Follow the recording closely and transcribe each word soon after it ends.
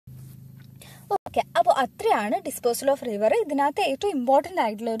Okay, അപ്പോൾ അത്രയാണ് disposal of river. ഇതിനകത്ത് ഏറ്റവും ഇമ്പോർട്ടൻ്റ്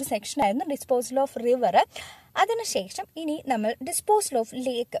ആയിട്ടുള്ള ഒരു സെക്ഷനായിരുന്നു ഡിസ്പോസൽ ഓഫ് റിവർ. അതിനുശേഷം ഇനി നമ്മൾ ഡിസ്പോസൽ ഓഫ്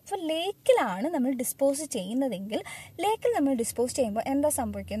ലേക്ക്. അപ്പോൾ ലേക്കിലാണ് നമ്മൾ ഡിസ്പോസ് ചെയ്യുന്നതെങ്കിൽ ലേക്കിൽ നമ്മൾ ഡിസ്പോസ് ചെയ്യുമ്പോൾ എന്താ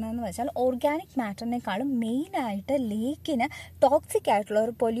സംഭവിക്കുന്നതെന്ന് വെച്ചാൽ ഓർഗാനിക് മാറ്ററിനേക്കാളും മെയിനായിട്ട് ലേക്കിന് ടോക്സിക് ആയിട്ടുള്ള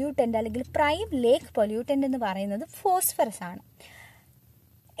ഒരു പൊല്യൂട്ടൻ്റ് അല്ലെങ്കിൽ പ്രൈം ലേക്ക് പൊല്യൂട്ടൻ്റ് എന്ന് പറയുന്നത് ഫോസ്ഫറസ് ആണ്.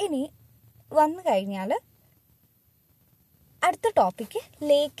 ഇനി വന്നു കഴിഞ്ഞാൽ അടുത്ത ടോപ്പിക്ക്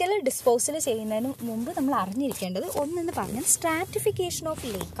ലേക്കിൽ ഡിസ്പോസൽ ചെയ്യുന്നതിന് മുമ്പ് നമ്മൾ അറിഞ്ഞിരിക്കേണ്ടത് ഒന്നെന്ന് പറഞ്ഞാൽ സ്ട്രാറ്റിഫിക്കേഷൻ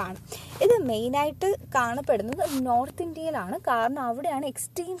ഓഫ് ലേക്കാണ്. ഇത് മെയിനായിട്ട് കാണപ്പെടുന്നത് നോർത്ത് ഇന്ത്യയിലാണ്. കാരണം അവിടെയാണ്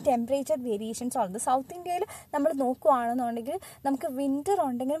എക്സ്ട്രീം ടെമ്പറേച്ചർ വേരിയേഷൻസ് ഉള്ളത്. സൗത്ത് ഇന്ത്യയിൽ നമ്മൾ നോക്കുകയാണെന്നുണ്ടെങ്കിൽ നമുക്ക് വിൻ്റർ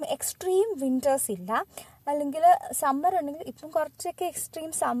ഉണ്ടെങ്കിലും എക്സ്ട്രീം വിൻ്റേഴ്സ് ഇല്ല, അല്ലെങ്കിൽ സമ്മർ ഉണ്ടെങ്കിൽ ഇപ്പം കുറച്ചൊക്കെ എക്സ്ട്രീം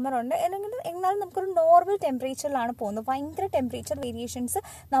സമ്മർ ഉണ്ട്, അല്ലെങ്കിൽ എന്നാലും നമുക്കൊരു നോർമൽ ടെമ്പറേച്ചറിലാണ് പോകുന്നത്. ഭയങ്കര ടെമ്പറേച്ചർ വേരിയേഷൻസ്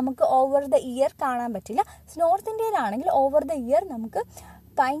നമുക്ക് ഓവർ ദ ഇയർ കാണാൻ പറ്റില്ല. നോർത്ത് ഇന്ത്യയിലാണെങ്കിൽ ഓവർ ദ ഇയർ നമുക്ക്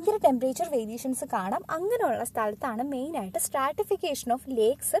ഭയങ്കര ടെമ്പറേച്ചർ വേരിയേഷൻസ് കാണാം. അങ്ങനെയുള്ള സ്ഥലത്താണ് മെയിനായിട്ട് സ്ട്രാറ്റിഫിക്കേഷൻ ഓഫ്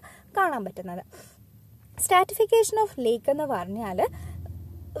ലേക്സ് കാണാൻ പറ്റുന്നത്. സ്ട്രാറ്റിഫിക്കേഷൻ ഓഫ് ലേക്ക് എന്ന് പറഞ്ഞാൽ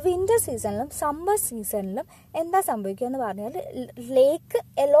വിൻ്റർ സീസണിലും സമ്മർ സീസണിലും എന്താ സംഭവിക്കുക എന്ന് പറഞ്ഞാൽ ലേക്ക്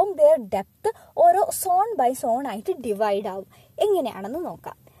എലോങ് ദെയർ ഡെപ്ത് ഓരോ സോൺ ബൈ സോൺ ആയിട്ട് ഡിവൈഡ് ആവും. എങ്ങനെയാണെന്ന്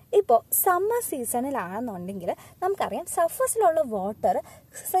നോക്കാം. ഇപ്പോൾ സമ്മർ സീസണിലാണെന്നുണ്ടെങ്കിൽ നമുക്കറിയാം സർഫസിലുള്ള വാട്ടർ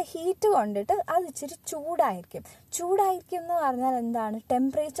ഹീറ്റ് കൊണ്ടിട്ട് അത് ഇച്ചിരി ചൂടായിരിക്കും എന്ന് പറഞ്ഞാൽ എന്താണ്,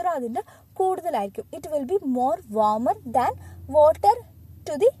 ടെമ്പറേച്ചർ അതിൻ്റെ കൂടുതലായിരിക്കും. It will be more warmer than water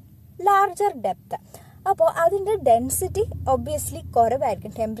to the larger depth. അപ്പോൾ അതിൻ്റെ ഡെൻസിറ്റി ഒബ്വിയസ്ലി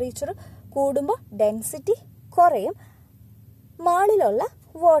കുറവായിരിക്കും. ടെമ്പറേച്ചർ കൂടുമ്പോൾ ഡെൻസിറ്റി കുറയും മുകളിലുള്ള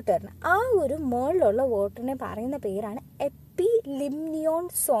വാട്ടറിന്. ആ ഒരു മുകളിലുള്ള വാട്ടറിനെ പറയുന്ന പേരാണ് ലിംനിയോൺ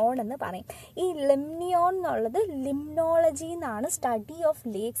സോൺ എന്ന് പറയും. ഈ ലിംനിയോൺ എന്നുള്ളത് ലിംനോളജി എന്നാണ് സ്റ്റഡി ഓഫ്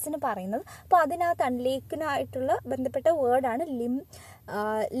ലേക്സിന് പറയുന്നത്. അപ്പോൾ അതിനകത്താണ് ലേക്കിനായിട്ടുള്ള ബന്ധപ്പെട്ട വേർഡാണ്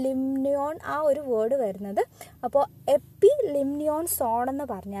ലിംനിയോൺ ആ ഒരു വേർഡ് വരുന്നത്. അപ്പോൾ ലിംനിയോൺ സോൺ എന്ന്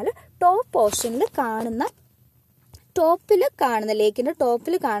പറഞ്ഞാൽ ടോപ്പ് പോർഷനിൽ കാണുന്ന ലേക്കിൻ്റെ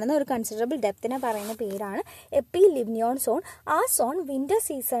ടോപ്പിൽ കാണുന്ന ഒരു കൺസിഡറബിൾ ഡെപ്തിനെ പറയുന്ന പേരാണ് ലിംനിയോൺ സോൺ. ആ സോൺ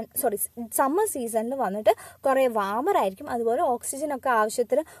സമ്മർ സീസണിൽ വന്നിട്ട് കുറേ വാമർ ആയിരിക്കും. അതുപോലെ ഓക്സിജൻ ഒക്കെ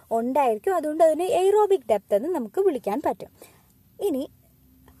ആവശ്യത്തിന് ഉണ്ടായിരിക്കും. അതുകൊണ്ട് അതിന് എയ്റോബിക് ഡെപ്ത് എന്ന് നമുക്ക് വിളിക്കാൻ പറ്റും. ഇനി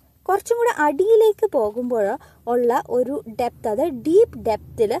കുറച്ചും കൂടെ അടിയിലേക്ക് പോകുമ്പോൾ ഉള്ള ഒരു ഡെപ്ത്, അത് ഡീപ്പ്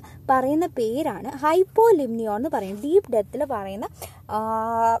ഡെപ്തിൽ പറയുന്ന പേരാണ് ഹൈപ്പോലിംനിയോൺ എന്ന് പറയും. ഡീപ്പ് ഡെപ്തിൽ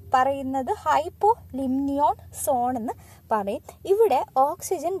പറയുന്നത് ഹൈപ്പോലിംനിയോൺ സോൺ എന്ന് പറയും. ഇവിടെ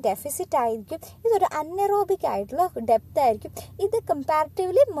ഓക്സിജൻ ഡെഫിസിറ്റ് ആയിരിക്കും. ഇതൊരു അൻഎറോബിക് ആയിട്ടുള്ള ഡെപ്ത് ആയിരിക്കും. ഇത്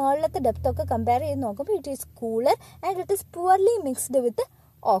കമ്പാരിറ്റീവ്ലി മുകളിലത്തെ ഡെപ്ത് ഒക്കെ കമ്പയർ ചെയ്ത് നോക്കുമ്പോൾ it is cooler and it is poorly mixed with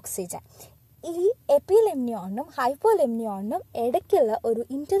oxygen. ഈ എപ്പിലിംനിയോണിനും ഹൈപ്പോലിംനിയോണിനും ഇടയ്ക്കുള്ള ഒരു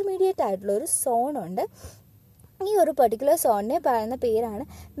ഇൻ്റർമീഡിയറ്റ് ആയിട്ടുള്ള ഒരു സോണുണ്ട്. ഈ ഒരു പെർട്ടിക്കുലർ സോണിനെ പറയുന്ന പേരാണ്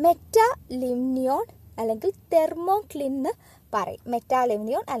മെറ്റാലിംനിയോൺ അല്ലെങ്കിൽ തെർമോക്ലിൻ എന്ന് പറയും.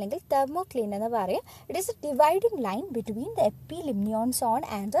 മെറ്റാലിംനിയോൺ അല്ലെങ്കിൽ തെർമോക്ലിൻ എന്ന് പറയും. It is A dividing line between the എപ്പിലിംനിയോൺ zone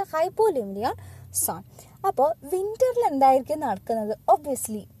and the ഹൈപ്പോലിംനിയോൺ zone. അപ്പോൾ വിൻ്ററിൽ എന്തായിരിക്കും നടക്കുന്നത്?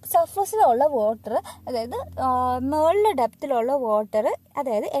 ഒബ്വിയസ്ലി സർഫസിലുള്ള വാട്ടർ, അതായത് മുകളിലെ ഡെപ്തിലുള്ള വാട്ടർ,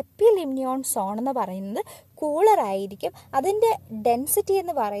 അതായത് എപ്പിലിംനിയോൺ സോൺ എന്ന് പറയുന്നത് കൂളറായിരിക്കും. അതിൻ്റെ ഡെൻസിറ്റി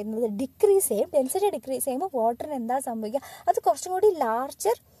എന്ന് പറയുന്നത് ഡിക്രീസ് ചെയ്യും. ഡെൻസിറ്റി ഡിക്രീസ് ചെയ്യുമ്പോൾ വാട്ടറിന് എന്താ സംഭവിക്കുക? അത് കുറച്ചും കൂടി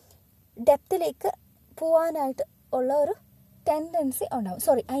ലാർജർ ഡെപ്തിലേക്ക് പോകാനായിട്ട് ഉള്ള ഒരു ടെൻഡൻസി ഉണ്ടാവും.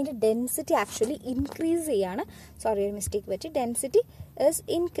 അതിൻ്റെ ഡെൻസിറ്റി ആക്ച്വലി ഇൻക്രീസ് ചെയ്യാണ്. ഒരു മിസ്റ്റേക്ക് പറ്റി. Density is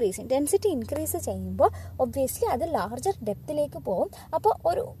increasing. Density increase ചെയ്യുമ്പോൾ ഒബ്വിയസ്ലി അത് ലാർജർ ഡെപ്തിലേക്ക് പോകും. അപ്പോൾ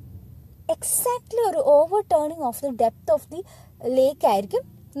ഒരു എക്സാക്ട്ലി ഒരു over turning of the depth of the ലേക്ക് ആയിരിക്കും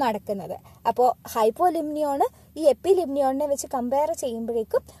നടക്കുന്നത്. അപ്പോൾ ഹൈപ്പോലിംനിയോൺ ഈ എപ്പിലിംനിയോണിനെ വെച്ച് കമ്പയർ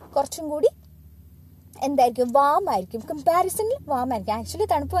ചെയ്യുമ്പോഴേക്കും കുറച്ചും കൂടി എന്തായിരിക്കും, വാം ആയിരിക്കും. കമ്പാരിസണിൽ വാം ആയിരിക്കും. ആക്ച്വലി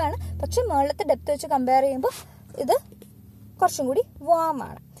തണുപ്പാണ്, പക്ഷെ മുകളിലത്തെ ഡെപ്ത് വെച്ച് കമ്പയർ ചെയ്യുമ്പോൾ ഇത് കുറച്ചും കൂടി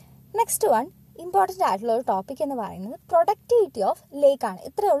വാമാണ്. നെക്സ്റ്റ് വൺ ഇമ്പോർട്ടൻ്റ് ആയിട്ടുള്ള ഒരു ടോപ്പിക് എന്ന് പറയുന്നത് പ്രൊഡക്ടിവിറ്റി ഓഫ് ലേക്ക് ആണ്.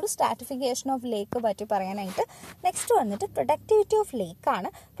 ഇത്രയേ ഉള്ളൂ സ്ട്രാറ്റിഫിക്കേഷൻ ഓഫ് ലേക്ക് പറ്റി പറയാനായിട്ട്. നെക്സ്റ്റ് വന്നിട്ട് പ്രൊഡക്ടിവിറ്റി ഓഫ് ലേക്ക്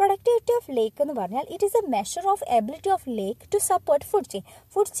ആണ്. പ്രൊഡക്ടിവിറ്റി ഓഫ് ലേക്ക് എന്ന് പറഞ്ഞാൽ it is A measure of ability of lake to support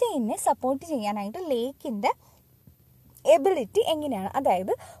food ചെയിനെ support ചെയ്യാനായിട്ട് ലേക്കിൻ്റെ എബിലിറ്റി എങ്ങനെയാണ്.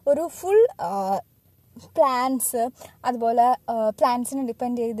 അതായത് ഒരു ഫുൾ പ്ലാന്റ്സ്, അതുപോലെ പ്ലാന്റ്സിനെ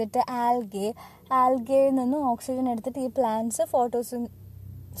ഡിപ്പെൻഡ് ചെയ്തിട്ട് ആൽഗയിൽ നിന്നും ഓക്സിജൻ എടുത്തിട്ട് ഈ പ്ലാന്റ്സ്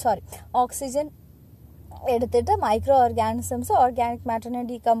ഓക്സിജൻ എടുത്തിട്ട് മൈക്രോ ഓർഗാനിസംസ് ഓർഗാനിക് മാറ്ററിനെ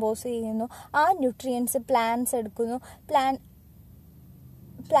ഡീകമ്പോസ് ചെയ്യുന്നു. ആ ന്യൂട്രിയൻസ് പ്ലാന്റ്സ് എടുക്കുന്നു.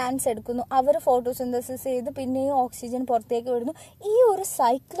 പ്ലാന്റ്സ് എടുക്കുന്നു, അവർ ഫോട്ടോസിന്തസിസ് ചെയ്ത് പിന്നെയും ഓക്സിജൻ പുറത്തേക്ക് വിടുന്നു. ഈ ഒരു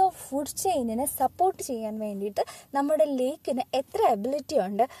സൈക്കിൾ ഓഫ് ഫുഡ് ചെയിനിനെ സപ്പോർട്ട് ചെയ്യാൻ വേണ്ടിയിട്ട് നമ്മുടെ ലേക്കിന് എത്ര എബിലിറ്റി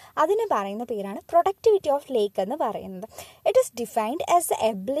ഉണ്ട് അതിന് പറയുന്ന പേരാണ് പ്രൊഡക്ടിവിറ്റി ഓഫ് ലേക്ക് എന്ന് പറയുന്നത്. It is defined as the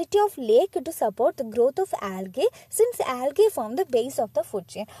ability of lake to support the growth of algae since algae form the base of the food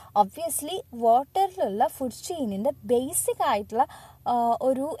chain. Obviously വാട്ടറിലുള്ള food ചെയിനിൻ്റെ basic ആയിട്ടുള്ള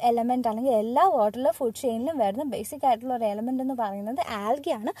ഒരു എലമെൻ്റ് അല്ലെങ്കിൽ എല്ലാ വാട്ടറിലെ ഫുഡ് ചെയിനിലും വരുന്ന ബേസിക് ആയിട്ടുള്ള ഒരു element എന്ന് പറയുന്നത്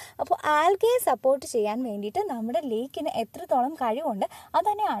ആൽഗയാണ്. അപ്പോൾ ആൽഗയെ സപ്പോർട്ട് ചെയ്യാൻ വേണ്ടിയിട്ട് നമ്മുടെ ലേക്കിന് എത്രത്തോളം കഴിവുണ്ട്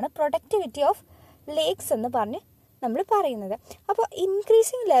അതുതന്നെയാണ് പ്രൊഡക്ടിവിറ്റി ഓഫ് ലേക്സ് എന്ന് പറഞ്ഞ് നമ്മൾ പറയുന്നത്. അപ്പോൾ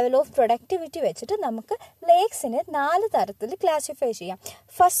ഇൻക്രീസിങ് ലെവൽ ഓഫ് പ്രൊഡക്ടിവിറ്റി വെച്ചിട്ട് നമുക്ക് ലേക്സിനെ 4 തരത്തിൽ ക്ലാസിഫൈ ചെയ്യാം.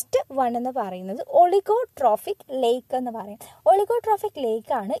 ഫസ്റ്റ് വൺ എന്ന് പറയുന്നത് ഒളിഗോട്രോഫിക് ലേക്ക് എന്ന് പറയും. ഒളിഗോട്രോഫിക്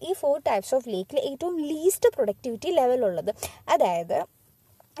ലേക്കാണ് ഈ 4 ടൈപ്സ് ഓഫ് ലേക്കിൽ ഏറ്റവും ലീസ്റ്റ് പ്രൊഡക്ടിവിറ്റി ലെവൽ ഉള്ളത്. അതായത്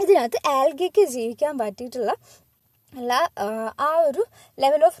ഇതിനകത്ത് ആൽഗയ്ക്ക് ജീവിക്കാൻ പറ്റിയിട്ടുള്ള ആ ഒരു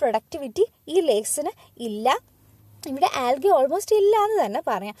ലെവൽ ഓഫ് പ്രൊഡക്ടിവിറ്റി ഈ ലേക്സിന് ഇല്ല. ഇവിടെ ആൽഗെ ഓൾമോസ്റ്റ് ഇല്ല എന്ന് തന്നെ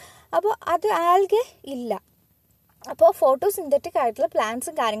പറയാം. അപ്പോൾ അത് ആൽഗെ ഇല്ല. അപ്പോൾ ഫോട്ടോസിന്തറ്റിക് ആയിട്ടുള്ള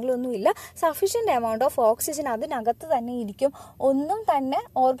പ്ലാന്റ്സും കാര്യങ്ങളൊന്നും ഇല്ല. സഫീഷ്യൻ്റ് എമൗണ്ട് ഓഫ് ഓക്സിജൻ അതിനകത്ത് തന്നെ ഇരിക്കും. ഒന്നും തന്നെ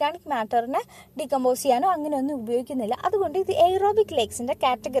ഓർഗാനിക് മാറ്ററിനെ ഡികമ്പോസ് ചെയ്യാനോ അങ്ങനെയൊന്നും ഉപയോഗിക്കുന്നില്ല. അതുകൊണ്ട് ഇത് എയ്റോബിക് ലേക്സിൻ്റെ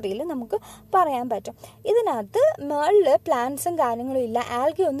കാറ്റഗറിയിൽ നമുക്ക് പറയാൻ പറ്റും. ഇതിനകത്ത് മേളിൽ പ്ലാന്റ്സും കാര്യങ്ങളും ഇല്ല,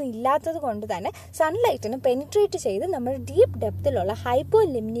 ആൽഗെ ഒന്നും ഇല്ലാത്തത് കൊണ്ട് തന്നെ സൺലൈറ്റിന് പെനിട്രേറ്റ് ചെയ്ത് നമ്മൾ ഡീപ്പ് ഡെപ്തിലുള്ള ഹൈപ്പോ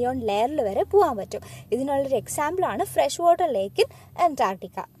ലിംനിയോൺ ലെയറിൽ വരെ പോകാൻ പറ്റും. ഇതിനുള്ളൊരു എക്സാമ്പിളാണ് fresh water lake in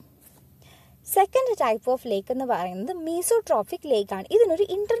Antarctica. Second type of ലേക്ക് എന്ന് പറയുന്നത് മീസോട്രോഫിക് ലേക്കാണ്. ഇതിനൊരു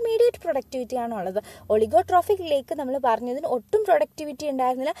ഇൻ്റർമീഡിയറ്റ് പ്രൊഡക്ടിവിറ്റി ആണുള്ളത്. ഒളിഗോട്രോഫിക് ലേക്ക് നമ്മൾ പറഞ്ഞതിന് ഒട്ടും പ്രൊഡക്ടിവിറ്റി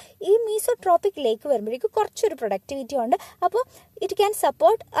ഉണ്ടായിരുന്നില്ല. ഈ മീസോട്രോഫിക് ലേക്ക് വരുമ്പോഴേക്കും കുറച്ചൊരു പ്രൊഡക്ടിവിറ്റി ഉണ്ട്. അപ്പോൾ it can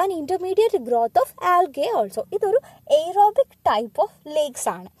support an intermediate growth of algae also. ഇതൊരു എയ്റോബിക് ടൈപ്പ് ഓഫ് ലേക്സ്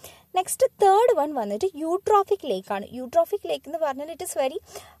ആണ്. നെക്സ്റ്റ് തേർഡ് വൺ വന്നിട്ട് യൂട്രോഫിക് ലേക്കാണ്. യൂട്രോഫിക് ലേക്ക് എന്ന് പറഞ്ഞാൽ it is very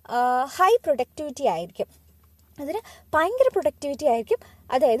high productivity ആയിരിക്കും. അതിന് ഭയങ്കര പ്രൊഡക്ടിവിറ്റി ആയിരിക്കും.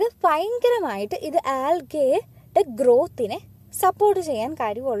 അതായത് ഭയങ്കരമായിട്ട് ഇത് ആൽഗയുടെ ഗ്രോത്തിനെ സപ്പോർട്ട് ചെയ്യാൻ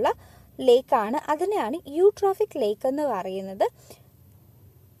കഴിവുള്ള ലേക്കാണ്. അതിനെയാണ് യൂട്രോഫിക് ലേക്ക് എന്ന് പറയുന്നത്.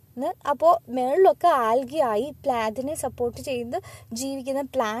 അപ്പോൾ മേളിലൊക്കെ ആൽഗി ആയി അതിനെ സപ്പോർട്ട് ചെയ്ത് ജീവിക്കുന്ന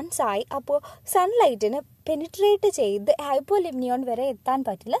പ്ലാന്റ്സ് ആയി. അപ്പോൾ സൺലൈറ്റിന് പെനിട്രേറ്റ് ചെയ്ത് ഹൈപ്പോലിംനിയോൺ വരെ എത്താൻ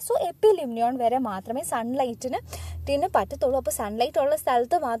പറ്റില്ല. സോ എപ്പിലിംനിയോൺ വരെ മാത്രമേ സൺലൈറ്റിന് പറ്റത്തുള്ളൂ. അപ്പോൾ സൺലൈറ്റ് ഉള്ള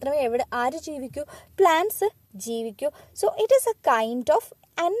സ്ഥലത്ത് മാത്രമേ ആര് ജീവിക്കൂ? Plants ജീവിക്കൂ. So it is A kind of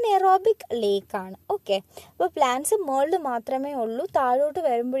അൺഎറോബിക് ലേക്കാണ്. ഓക്കെ, അപ്പോൾ പ്ലാന്റ്സ് മുകളിൽ മാത്രമേ ഉള്ളൂ. താഴോട്ട്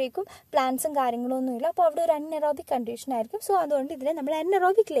വരുമ്പോഴേക്കും പ്ലാന്റ്സും കാര്യങ്ങളൊന്നും ഇല്ല. അപ്പോൾ അവിടെ ഒരു അൺഎറോബിക് കണ്ടീഷൻ ആയിരിക്കും. സോ അതുകൊണ്ട് ഇതിനെ നമ്മൾ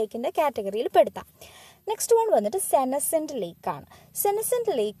അൺഎറോബിക് ലേക്കിൻ്റെ കാറ്റഗറിയിൽ പെടുത്താം. നെക്സ്റ്റ് വൺ വന്നിട്ട് സെനസെന്റ് ലേക്കാണ്.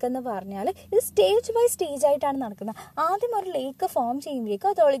 സെനസെന്റ് ലേക്ക് എന്ന് പറഞ്ഞാൽ ഇത് സ്റ്റേജ് ബൈ സ്റ്റേജ് ആയിട്ടാണ് നടക്കുന്നത്. ആദ്യം ഒരു ലേക്ക് ഫോം ചെയ്യുമ്പോഴേക്കും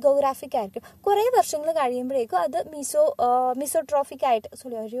അത് ഒളിഗോഗ്രാഫിക് ആയിരിക്കും. കുറേ വർഷങ്ങൾ കഴിയുമ്പോഴേക്കും അത് മിസോട്രോഫിക് ആയിട്ട്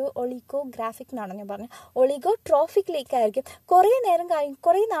ഒളിഗോഗ്രാഫിക് എന്നാണ് ഞാൻ പറഞ്ഞത്. ഒളിഗോട്രോഫിക് ലേക്ക് ആയിരിക്കും.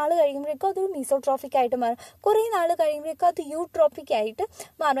 കുറേ നാൾ കഴിയുമ്പോഴേക്കും അതൊരു മിസോട്രോഫിക് ആയിട്ട് മാറും. കുറേ നാൾ കഴിയുമ്പോഴേക്കും അത് യൂട്രോഫിക് ആയിട്ട്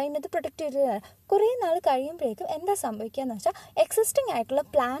മാറും. അതിനകത്ത് പ്രൊട്ടക്റ്റീവ് കുറേ നാൾ കഴിയുമ്പോഴേക്കും എന്താ സംഭവിക്കുക എന്ന് വെച്ചാൽ എക്സിസ്റ്റിംഗ് ആയിട്ടുള്ള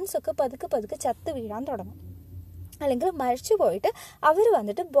പ്ലാന്റ്സ് ഒക്കെ പതുക്കെ ചത്ത് വീഴാൻ തുടങ്ങും. അല്ലെങ്കിൽ മരിച്ചു പോയിട്ട് അവർ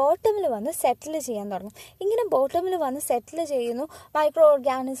വന്നിട്ട് ബോട്ടമിൽ വന്ന് സെറ്റിൽ ചെയ്യാൻ തുടങ്ങും. ഇങ്ങനെ ബോട്ടമിൽ വന്ന് സെറ്റിൽ ചെയ്യുന്നു മൈക്രോ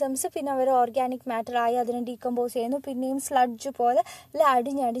ഓർഗാനിസംസ്. പിന്നെ അവർ ഓർഗാനിക് മാറ്ററായി അതിനെ ഡീകമ്പോസ് ചെയ്യുന്നു. പിന്നെയും സ്ലഡ്ജ് പോലെ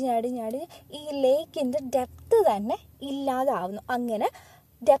അടിഞ്ഞ് ഈ ലേക്കിൻ്റെ ഡെപ്ത് തന്നെ ഇല്ലാതാവുന്നു. അങ്ങനെ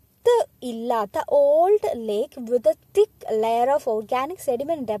ഡെപ്ത് ഇല്ലാത്ത old lake with a thick layer of organic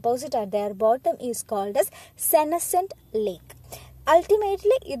sediment deposit at there bottom is called as senescent lake.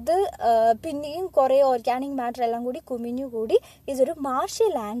 Ultimately ഇത് പിന്നെയും കുറേ ഓർഗാനിക് മാറ്റർ എല്ലാം കൂടി കുമിഞ്ഞുകൂടി ഇതൊരു മാർഷി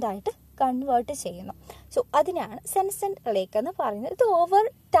ലാൻഡായിട്ട് കൺവേർട്ട് ചെയ്യുന്നു. സോ അതിനാണ് സെനസെന്റ് ലേക്ക് എന്ന് പറയുന്നത്. ഇത് ഓവർ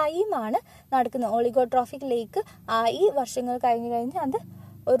ടൈമാണ് നടക്കുന്നത്. ഒളിഗോട്രോഫിക് ലേക്ക് ഈ വർഷങ്ങൾ കഴിഞ്ഞ് അത്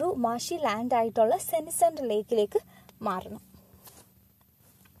ഒരു മാർഷി ലാൻഡായിട്ടുള്ള സെനസെന്റ് ലേക്കിലേക്ക് മാറുന്നു.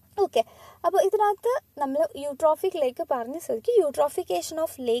 ഓക്കെ, അപ്പോൾ ഇതിനകത്ത് നമ്മൾ യൂട്രോഫിക് ലേക്ക് പറഞ്ഞ സ്ഥിതിക്ക് യൂട്രോഫിക്കേഷൻ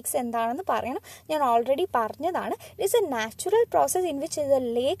ഓഫ് ലേക്സ് എന്താണെന്ന് പറയണം. ഞാൻ ഓൾറെഡി പറഞ്ഞതാണ്. It is A natural process in which the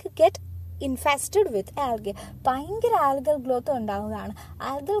lake get infested with algae. ഭയങ്കര ആൽഗൽ ഗ്രോത്ത് ഉണ്ടാവുകയാണ്.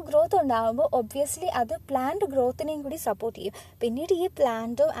 ആൽഗൽ ഗ്രോത്ത് ഉണ്ടാകുമ്പോൾ ഒബ്വിയസ്ലി അത് പ്ലാന്റ് ഗ്രോത്തിനെയും കൂടി സപ്പോർട്ട് ചെയ്യും. പിന്നീട് ഈ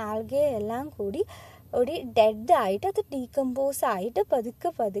പ്ലാന്റും ആൽഗയും എല്ലാം കൂടി ഒരു ഡെഡായിട്ട് അത് ഡീകമ്പോസ് ആയിട്ട്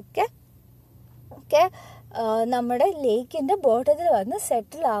പതുക്കെ ഒക്കെ നമ്മുടെ ലേക്കിൻ്റെ ബോട്ടത്തിൽ വന്ന്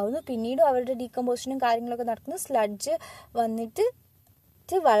സെറ്റിൽ ആവുന്നു. പിന്നീടും അവരുടെ ഡീകമ്പോസിഷനും കാര്യങ്ങളൊക്കെ നടക്കുന്നു. സ്ലഡ്ജ് വന്നിട്ട്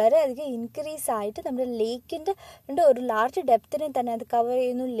വളരെയധികം ഇൻക്രീസ് ആയിട്ട് നമ്മുടെ ലേക്കിൻ്റെ ഒരു ലാർജ് ഡെപ്തിനെ തന്നെ അത് കവർ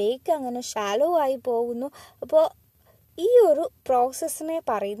ചെയ്യുന്നു. ലേക്ക് അങ്ങനെ ഷാലോ ആയി പോകുന്നു. അപ്പോൾ ഈ ഒരു പ്രോസസ്സിനെ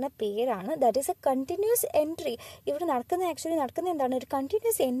പറയുന്ന പേരാണ്, that is A continuous entry. ഇവിടെ നടക്കുന്ന എന്താണ്, ഒരു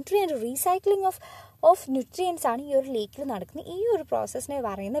continuous entry and recycling of nutrients ആണ് ഈ ഒരു ലേക്കിൽ നടക്കുന്നത്. ഈ ഒരു പ്രോസസ്സിനെ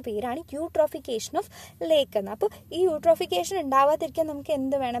പറയുന്ന പേരാണ് യൂട്രോഫിക്കേഷൻ ഓഫ് ലേക്ക് എന്ന്. അപ്പോൾ ഈ യൂട്രോഫിക്കേഷൻ ഉണ്ടാവാതിരിക്കാൻ നമുക്ക്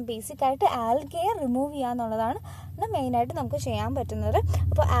എന്ത് വേണം, ബേസിക്കായിട്ട് ആൽഗയെ റിമൂവ് ചെയ്യുക എന്നുള്ളതാണ് മെയിനായിട്ട് നമുക്ക് ചെയ്യാൻ പറ്റുന്നത്.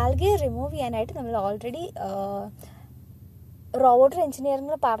 അപ്പോൾ ആൽഗയെ റിമൂവ് ചെയ്യാനായിട്ട് നമ്മൾ ഓൾറെഡി റോ വാട്ടർ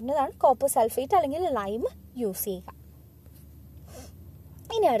എഞ്ചിനീയറിംഗിൽ പറഞ്ഞതാണ് കോപ്പർ സൾഫേറ്റ് അല്ലെങ്കിൽ ലൈം യൂസ് ചെയ്യുക.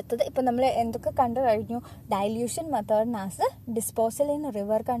 ഇനി അടുത്തത് ഇപ്പം നമ്മൾ എന്തൊക്കെ കണ്ടു കഴിഞ്ഞു, ഡൈല്യൂഷൻ മെത്തേഡിനകത്ത് ഡിസ്പോസൽ ഇൻ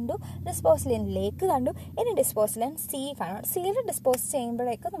റിവർ കണ്ടു, ഡിസ്പോസൽ ഇൻ ലേക്ക് കണ്ടു, ഇനി ഡിസ്പോസൽ ഇൻ സീ കാണും. സീയിൽ ഡിസ്പോസ്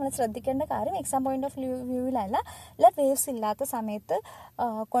ചെയ്യുമ്പോഴേക്കും നമ്മൾ ശ്രദ്ധിക്കേണ്ട കാര്യം എക്സാം പോയിന്റ് ഓഫ് വ്യൂവിലല്ല, വേവ്സ് ഇല്ലാത്ത സമയത്ത്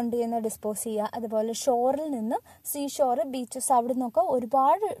കൊണ്ടുവന്ന് ഡിസ്പോസ് ചെയ്യുക. അതുപോലെ ഷോറിൽ നിന്നും സീ ഷോറ് ബീച്ചസ് അവിടെ നിന്നൊക്കെ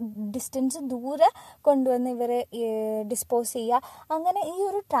ഒരുപാട് ഡിസ്റ്റൻസ് ദൂരെ കൊണ്ടുവന്ന് ഇവരെ ഡിസ്പോസ് ചെയ്യുക. അങ്ങനെ ഈ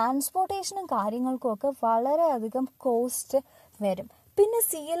ഒരു ട്രാൻസ്പോർട്ടേഷനും കാര്യങ്ങൾക്കും ഒക്കെ വളരെയധികം കോസ്റ്റ് വരും. പിന്നെ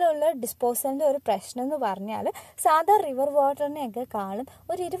സീയിലുള്ള ഡിസ്പോസലിൻ്റെ ഒരു പ്രശ്നം എന്ന് പറഞ്ഞാൽ സാധാ റിവർ വാട്ടറിനെയൊക്കെ കാളും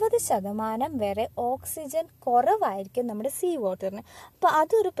ഒരു 20% വരെ ഓക്സിജൻ കുറവായിരിക്കും നമ്മുടെ സീ വാട്ടറിന്. അപ്പോൾ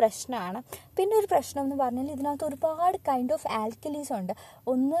അതൊരു പ്രശ്നമാണ്. പിന്നെ ഒരു പ്രശ്നം എന്ന് പറഞ്ഞാൽ ഇതിനകത്ത് ഒരുപാട് കൈൻഡ് ഓഫ് ആൽക്കലീസ് ഉണ്ട്.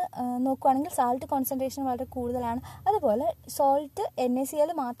 ഒന്ന് നോക്കുകയാണെങ്കിൽ സാൾട്ട് കോൺസെൻട്രേഷൻ വളരെ കൂടുതലാണ്. അതുപോലെ സോൾട്ട്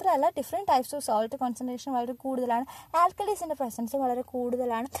NaCl മാത്രമല്ല, different types of salt concentration വളരെ കൂടുതലാണ്. ആൽക്കലീസിൻ്റെ പ്രസൻസ് വളരെ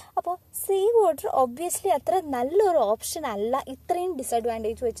കൂടുതലാണ്. അപ്പോൾ സീ വാട്ടർ ഒബ്വിയസ്ലി അത്ര നല്ലൊരു ഓപ്ഷൻ അല്ല ഇത്രയും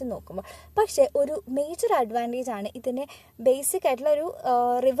ഡിസഡ്വാൻറ്റേജ് വെച്ച് നോക്കുമ്പോൾ. പക്ഷേ ഒരു മേജർ അഡ്വാൻറ്റേജ് ആണ് ഇതിനെ ബേസിക് ആയിട്ടുള്ള ഒരു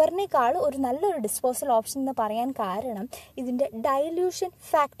റിവറിനേക്കാൾ ഒരു നല്ലൊരു ഡിസ്പോസൽ ഓപ്ഷൻ എന്ന് പറയാൻ കാരണം ഇതിൻ്റെ ഡൈല്യൂഷൻ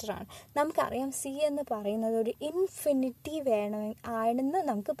ഫാക്ടറാണ്. നമുക്കറിയാം സീ എന്ന് പറയുന്നത് ഒരു ഇൻഫിനിറ്റി ആണെന്ന്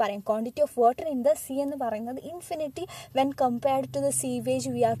നമുക്ക് പറയാം. Quantity of water in the sea എന്ന് പറയുന്നത് infinity when compared to the sewage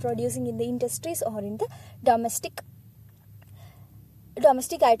V R producing in the industries or in the domestic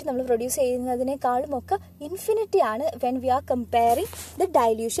ആയിട്ട് നമ്മൾ പ്രൊഡ്യൂസ് ചെയ്യുന്നതിനേക്കാളും ഒക്കെ ഇൻഫിനിറ്റി ആണ് when we R comparing the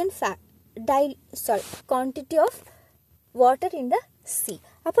quantity of water in the sea.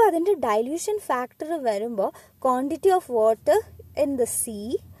 അപ്പോൾ അതിൻ്റെ dilution factor വരുമ്പോൾ quantity of water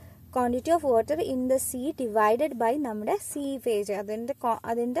in the sea divided by നമ്മുടെ sewage, അതിൻ്റെ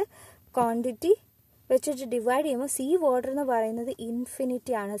quantity വെച്ചിട്ട് ഡിവൈഡ് ചെയ്യുമ്പോൾ സീ വാട്ടർ എന്ന് പറയുന്നത്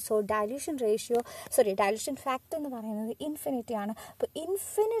ഇൻഫിനിറ്റി ആണ്. സോ ഡൈല്യൂഷൻ ഫാക്ടർ എന്ന് പറയുന്നത് ഇൻഫിനിറ്റി ആണ്. അപ്പോൾ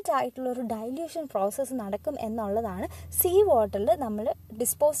ഇൻഫിനിറ്റ് ആയിട്ടുള്ളൊരു ഡൈല്യൂഷൻ പ്രോസസ്സ് നടക്കും എന്നുള്ളതാണ് സീ വാട്ടറിൽ നമ്മൾ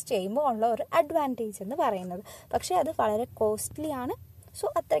ഡിസ്പോസ് ചെയ്യുമ്പോൾ ഉള്ള ഒരു അഡ്വാൻറ്റേജ് എന്ന് പറയുന്നത്. പക്ഷേ അത് വളരെ കോസ്റ്റ്ലി ആണ്. സോ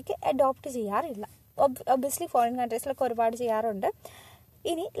അത്രയ്ക്ക് അഡോപ്റ്റ് ചെയ്യാറില്ല. ഒബ്വിയസ്ലി ഫോറിൻ കൺട്രീസിലൊക്കെ ഒരുപാട് ചെയ്യാറുണ്ട്.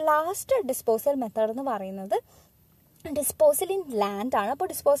 ഇനി ലാസ്റ്റ് ഡിസ്പോസൽ മെത്തേഡ് എന്ന് പറയുന്നത് ഡിസ്പോസൽ ഇൻ ലാൻഡ് ആണ്. അപ്പോൾ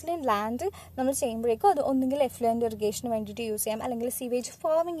ഡിസ്പോസൽ ഇൻ ലാൻഡ് നമ്മൾ ചെയ്യുമ്പോഴേക്കും അത് ഒന്നുകിൽ എഫ്ലുവൻ്റ് ഇറിഗേഷന് വേണ്ടിയിട്ട് യൂസ് ചെയ്യാം, അല്ലെങ്കിൽ സീവേജ്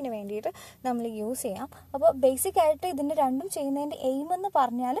ഫാമിങ്ങിന് വേണ്ടിയിട്ട് നമ്മൾ യൂസ് ചെയ്യാം. അപ്പോൾ ബേസിക് ആയിട്ട് ഇതിൻ്റെ രണ്ടും ചെയ്യുന്നതിൻ്റെ എയിം എന്ന്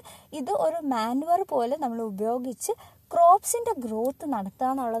പറഞ്ഞാൽ ഇത് ഒരു മാനുവർ പോലെ നമ്മൾ ഉപയോഗിച്ച് ക്രോപ്സിൻ്റെ ഗ്രോത്ത്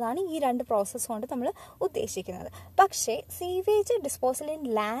നടത്തുക എന്നുള്ളതാണ് ഈ രണ്ട് പ്രോസസ്സ് കൊണ്ട് നമ്മൾ ഉദ്ദേശിക്കുന്നത്. പക്ഷേ സീവേജ് ഡിസ്പോസൽ ഇൻ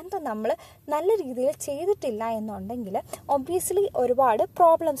ലാൻഡ് നമ്മൾ നല്ല രീതിയിൽ ചെയ്തിട്ടില്ല എന്നുണ്ടെങ്കിൽ ഒബ്വിയസ്ലി ഒരുപാട്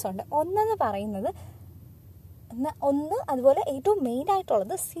പ്രോബ്ലംസ് ഉണ്ട്. അതുപോലെ ഏറ്റവും മെയിൻ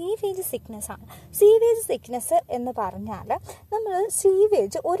ആയിട്ടുള്ളത് സീവേജ് സിക്നെസ് ആണ്. സീവേജ് സിക്നെസ് എന്ന് പറഞ്ഞാൽ നമ്മൾ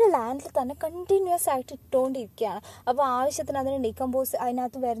സീവേജ് ഒരു ലാൻഡിൽ തന്നെ കണ്ടിന്യൂസ് ആയിട്ട് ഇട്ടുകൊണ്ടിരിക്കുകയാണ്. അപ്പോൾ ആവശ്യത്തിന്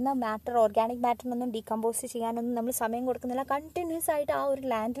അതിനകത്ത് വരുന്ന മാറ്റർ, ഓർഗാനിക് മാറ്ററിനൊന്നും ഡീകമ്പോസ് ചെയ്യാനൊന്നും നമ്മൾ സമയം കൊടുക്കുന്നില്ല. കണ്ടിന്യൂസ് ആയിട്ട് ആ ഒരു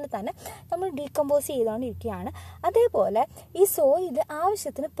ലാൻഡിൽ തന്നെ നമ്മൾ ഡീകമ്പോസ് ചെയ്തുകൊണ്ടിരിക്കുകയാണ്. അതേപോലെ ഈ സോയിൽ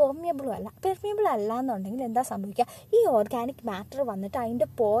ആവശ്യത്തിന് പെർമിയബിൾ അല്ല എന്നുണ്ടെങ്കിൽ എന്താ സംഭവിക്കുക, ഈ ഓർഗാനിക് മാറ്റർ വന്നിട്ട് അതിൻ്റെ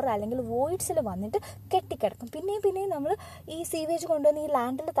പോർ അല്ലെങ്കിൽ വോയിഡ്സിൽ വന്നിട്ട് കെട്ടിക്കിടക്കും. പിന്നെയും നമ്മൾ ഈ സീവേജ് കൊണ്ടുവന്ന് ഈ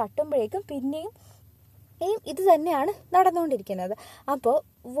ലാൻഡിൽ തട്ടുമ്പോഴേക്കും പിന്നെയും ഇത് തന്നെയാണ് നടന്നുകൊണ്ടിരിക്കുന്നത്. അപ്പോൾ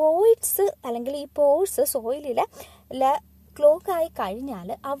വോയിഡ്സ് അല്ലെങ്കിൽ ഈ പോഴ്സ് സോയിലിലെ ക്ലോഗ് ആയി കഴിഞ്ഞാൽ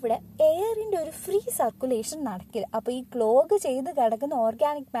അവിടെ എയറിൻ്റെ ഒരു ഫ്രീ സർക്കുലേഷൻ നടക്കില്ല. അപ്പോൾ ഈ ക്ലോഗ് ചെയ്ത് കിടക്കുന്ന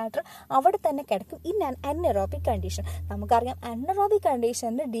ഓർഗാനിക് മാറ്റർ അവിടെ തന്നെ കിടക്കും ഇൻ ആൻ അനറോബിക് കണ്ടീഷൻ. നമുക്കറിയാം അനറോബിക്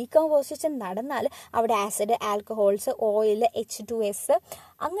കണ്ടീഷനിൽ ഡീകമ്പോസിഷൻ നടന്നാൽ അവിടെ ആസിഡ്, ആൽക്കഹോൾസ്, ഓയിൽ, H2S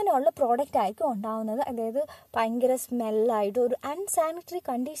അങ്ങനെയുള്ള പ്രോഡക്റ്റ് ആയിരിക്കും ഉണ്ടാവുന്നത്. അതായത് ഭയങ്കര സ്മെല്ലായിട്ട് ഒരു അൺസാനിറ്ററി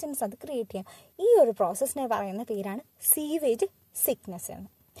കണ്ടീഷൻസ് അത് ക്രിയേറ്റ് ചെയ്യാം. ഈ ഒരു പ്രോസസ്സിനെ പറയുന്ന പേരാണ് സീവേജ് സിക്നെസ് എന്ന്.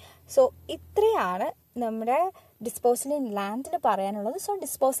 സോ ഇത്രയാണ് നമ്മുടെ ഡിസ്പോസൽ ഇൻ ലാൻഡിൽ പറയാനുള്ളത്. സോ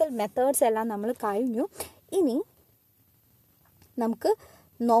ഡിസ്പോസൽ മെത്തേഡ്സ് എല്ലാം നമ്മൾ കഴിഞ്ഞു. ഇനി നമുക്ക്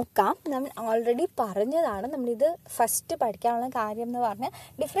നോക്കാം, നമ്മൾ ഓൾറെഡി പറഞ്ഞതാണ്, നമ്മളിത് ഫസ്റ്റ് പഠിക്കാനുള്ള കാര്യം എന്ന് പറഞ്ഞാൽ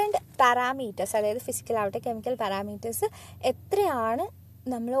ഡിഫറെൻറ്റ് പാരാമീറ്റേഴ്സ്, അതായത് ഫിസിക്കൽ ആവട്ടെ കെമിക്കൽ പാരാമീറ്റേഴ്സ് എത്രയാണ്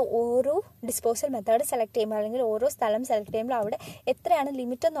നമ്മൾ ഓരോ ഡിസ്പോസൽ മെത്തേഡ് സെലക്ട് ചെയ്യുമ്പോൾ അല്ലെങ്കിൽ ഓരോ സ്ഥലം സെലക്ട് ചെയ്യുമ്പോൾ അവിടെ എത്രയാണ്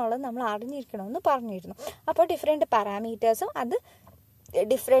ലിമിറ്റ് എന്നുള്ളത് നമ്മൾ അറിഞ്ഞിരിക്കണമെന്ന് പറഞ്ഞിരുന്നു. അപ്പോൾ ഡിഫറെൻറ്റ് പാരാമീറ്റേഴ്സും അത്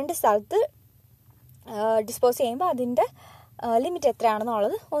ഡിഫറെൻറ്റ് സ്ഥലത്ത് ഡിസ്പോസ് ചെയ്യുമ്പോൾ അതിൻ്റെ ലിമിറ്റ്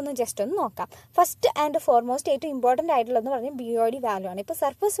എത്രയാണെന്നുള്ളത് ഒന്ന് ജസ്റ്റ് ഒന്ന് നോക്കാം. ഫസ്റ്റ് ആൻഡ് ഫോർമോസ്റ്റ് ഏറ്റവും ഇമ്പോർട്ടൻ്റ് ആയിട്ടുള്ളതെന്ന് പറഞ്ഞാൽ BOD വാല്യൂ ആണ്. ഇപ്പോൾ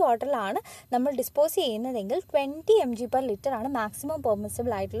സർഫസ് വാട്ടറിലാണ് നമ്മൾ ഡിസ്പോസ് ചെയ്യുന്നതെങ്കിൽ 20 mg/ലിറ്റർ ആണ് മാക്സിമം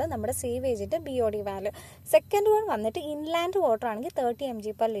പെർമിസിബിൾ ആയിട്ടുള്ള നമ്മുടെ സീവേജിൻ്റെ BOD വാല്യൂ. സെക്കൻഡ് വൺ വന്നിട്ട് ഇൻലാൻഡ് വാട്ടർ ആണെങ്കിൽ 30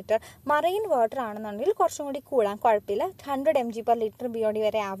 mg/ലിറ്റർ. മറൈൻ വാട്ടർ ആണെന്നുണ്ടെങ്കിൽ കുറച്ചും കൂടി കൂടാൻ കുഴപ്പമില്ല, 100 mg/ലിറ്റർ BOD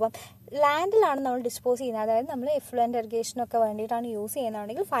വരെ ആവാം. ലാൻഡിലാണ് നമ്മൾ ഡിസ്പോസ് ചെയ്യുന്നത്, അതായത് നമ്മൾ എഫ്ലുവൻ്റ് ഇറിഗേഷനൊക്കെ വേണ്ടിയിട്ടാണ് യൂസ്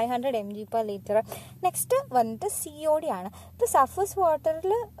ചെയ്യുന്നതാണെങ്കിൽ 500 mg/ലിറ്റർ. നെക്സ്റ്റ് വന്നിട്ട് COD ആണ്. ഇപ്പോൾ സർഫസ്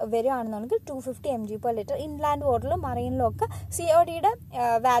വാട്ടറിൽ വരികയാണെന്നുണ്ടെങ്കിൽ 250 mg/ലിറ്റർ. ഇൻലാൻഡ് വാട്ടറിലും മറൈനിലും ഒക്കെ CODയുടെ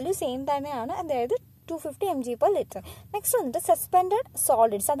വാല്യൂ സെയിം തന്നെയാണ്, അതായത് 250 mg/ലിറ്റർ. നെക്സ്റ്റ് വന്നിട്ട് സസ്പെൻഡഡ്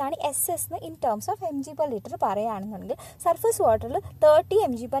സോളിഡ്സ്, അതാണ് SS ഇൻ ടേംസ് ഓഫ് mg/ലിറ്റർ പറയുകയാണെന്നുണ്ടെങ്കിൽ സർഫസ് വാട്ടറിൽ 30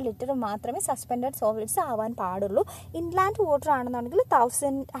 mg/ലിറ്റർ മാത്രമേ സസ്പെൻഡഡ് സോളിഡ്സ് ആവാൻ പാടുള്ളൂ. ഇൻലാൻഡ് വാട്ടർ ആണെന്നുണ്ടെങ്കിൽ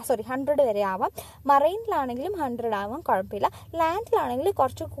 100 വരെ ആവാം. മറൈനിലാണെങ്കിലും 100 ആവാം, കുഴപ്പമില്ല. ലാൻഡിലാണെങ്കിൽ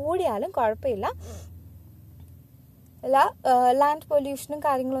കുറച്ച് കൂടിയാലും കുഴപ്പമില്ല. ലാൻഡ് പൊല്യൂഷനും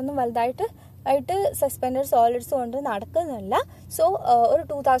കാര്യങ്ങളൊന്നും വലുതായിട്ട് സസ്പെൻഡഡ് സോളിഡ്സ് കൊണ്ട് നടക്കുന്നില്ല. സോ ഒരു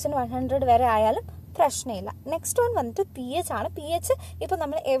 2100 വരെ ആയാലും പ്രശ്നമില്ല. നെക്സ്റ്റ് വൺ വന്നിട്ട് pH ആണ്. pH ഇപ്പോൾ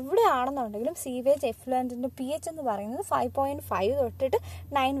നമ്മൾ എവിടെയാണെന്നുണ്ടെങ്കിലും സീവേജ് എഫ്ലുവൻറ്റിൻ്റെ pH എന്ന് പറയുന്നത് 5.5 തൊട്ടിട്ട്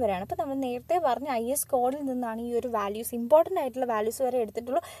 9 വരെയാണ്. അപ്പോൾ നമ്മൾ നേരത്തെ പറഞ്ഞ IS കോഡിൽ നിന്നാണ് ഈ ഒരു വാല്യൂസ്, ഇമ്പോർട്ടൻ്റ് ആയിട്ടുള്ള വാല്യൂസ് വരെ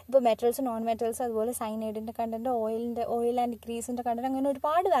എടുത്തിട്ടുള്ളൂ. ഇപ്പോൾ മെറ്റൽസ്, നോൺ മെറ്റൽസ്, അതുപോലെ സൈനൈഡിൻ്റെ കണ്ടൻറ്റ്, ഓയിൽ ആൻഡ് ഗ്രീസിൻ്റെ കണ്ടൻറ്റ്, അങ്ങനെ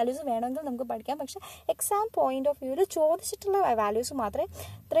ഒരുപാട് വാല്യൂസ് വേണമെങ്കിൽ നമുക്ക് പഠിക്കാം. പക്ഷേ എക്സാം പോയിന്റ് ഓഫ് വ്യൂവിൽ ചോദിച്ചിട്ടുള്ള വാല്യൂസ് മാത്രമേ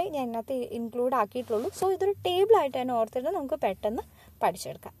ഇത്രയും ഞാൻ ഇതിനകത്ത് ഇൻക്ലൂഡ് ആക്കിയിട്ടുള്ളൂ. സോ ഇതൊരു ടേബിളായിട്ട് തന്നെ ഓർത്തിട്ട് നമുക്ക് പെട്ടെന്ന്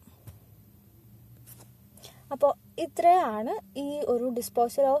പഠിച്ചെടുക്കാം. അപ്പോൾ ഇത്രയാണ് ഈ ഒരു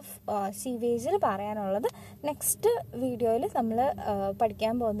ഡിസ്പോസൽ ഓഫ് സീവേജിൽ പറയാനുള്ളത്. നെക്സ്റ്റ് വീഡിയോയിൽ നമ്മൾ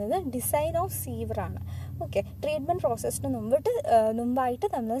പഠിക്കാൻ പോകുന്നത് ഡിസൈൻ ഓഫ് സീവറാണ്. ഓക്കെ, ട്രീറ്റ്മെൻറ്റ് പ്രോസസ്സിന് മുമ്പായിട്ട്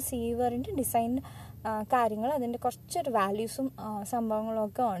നമ്മൾ സീവറിൻ്റെ ഡിസൈൻ കാര്യങ്ങൾ, അതിൻ്റെ കുറച്ചൊരു വാല്യൂസും സംഭവങ്ങളും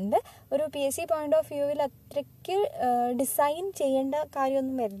ഒക്കെ ഉണ്ട്. ഒരു PSC പോയിന്റ് ഓഫ് വ്യൂവിൽ അത്രയ്ക്ക് ഡിസൈൻ ചെയ്യേണ്ട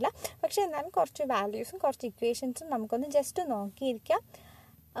കാര്യമൊന്നും വരില്ല, പക്ഷേ എന്നാലും കുറച്ച് വാല്യൂസും കുറച്ച് ഇക്വേഷൻസും നമുക്കൊന്ന് ജസ്റ്റ് നോക്കിയിരിക്കാം.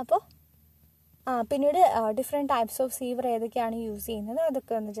 അപ്പോൾ പിന്നീട് ഡിഫറെൻറ്റ് ടൈപ്സ് ഓഫ് സീവർ ഏതൊക്കെയാണ് യൂസ് ചെയ്യുന്നത്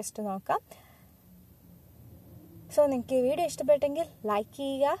അതൊക്കെ ഒന്ന് ജസ്റ്റ് നോക്കാം. സോ നിങ്ങൾക്ക് ഈ വീഡിയോ ഇഷ്ടപ്പെട്ടെങ്കിൽ ലൈക്ക്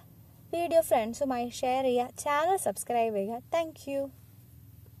ചെയ്യുക, വീഡിയോ ഫ്രണ്ട്സുമായി ഷെയർ ചെയ്യുക, ചാനൽ സബ്സ്ക്രൈബ് ചെയ്യുക. താങ്ക്